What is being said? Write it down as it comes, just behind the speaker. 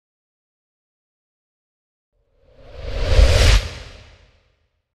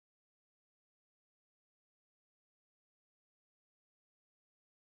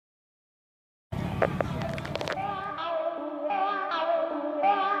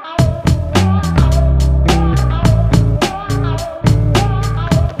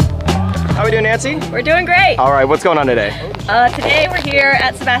we doing, Nancy? We're doing great. All right, what's going on today? Today we're here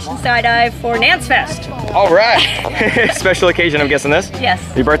at Sebastian Skydive for Nance Fest. All right. Special occasion, I'm guessing this? Yes.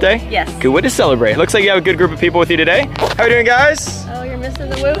 Your birthday? Yes. Good way to celebrate. Looks like you have a good group of people with you today. How are you doing, guys? Oh, you're missing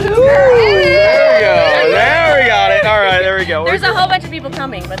the woohoo. There we go. There we got it. All right, there we go. There's a whole bunch of people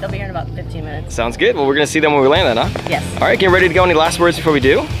coming, but they'll be here in about 15 minutes. Sounds good. Well, we're going to see them when we land then, huh? Yes. All right, getting ready to go. Any last words before we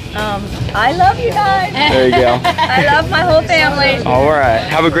do? I love you guys. There you go. I love my whole family. All right.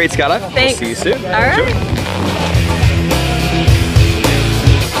 Have a great skydive. Thanks. We'll see you soon. All right. Enjoy.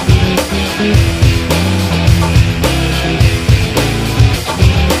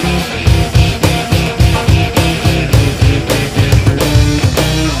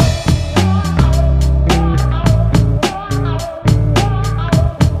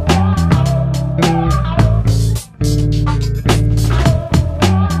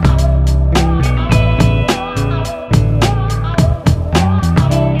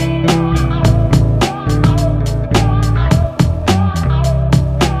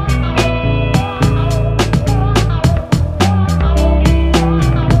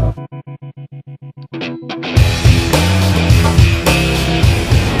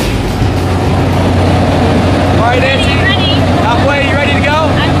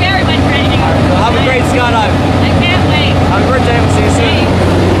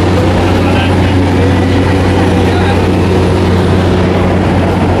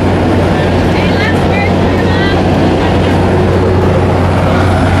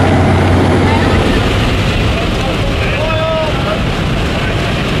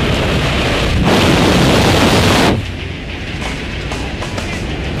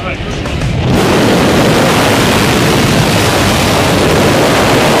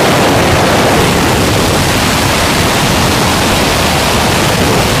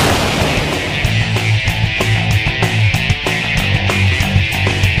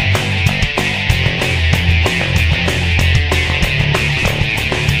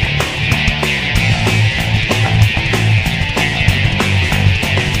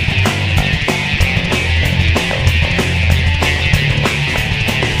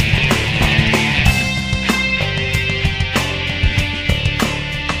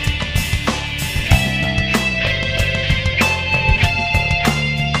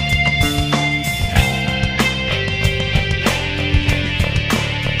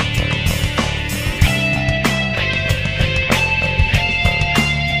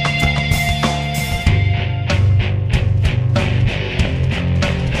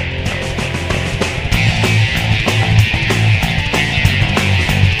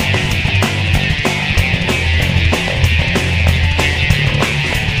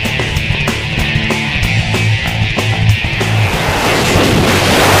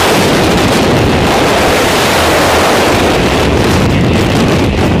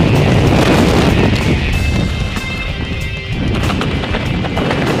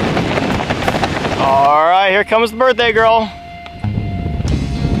 Here comes the birthday girl.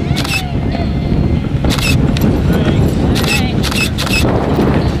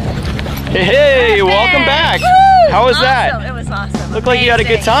 Hey, welcome back. Woo! How was awesome. that? It was awesome. Looked like you had a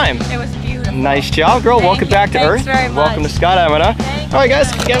good time. It was beautiful. Nice job, girl. Welcome back to Earth. Very much. Welcome to skydiving, huh? All right,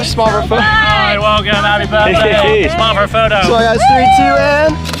 guys, get a small photo. All right, welcome. Happy birthday. Small for a photo. So, guys, 3, 2,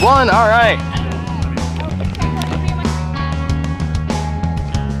 and 1. All right.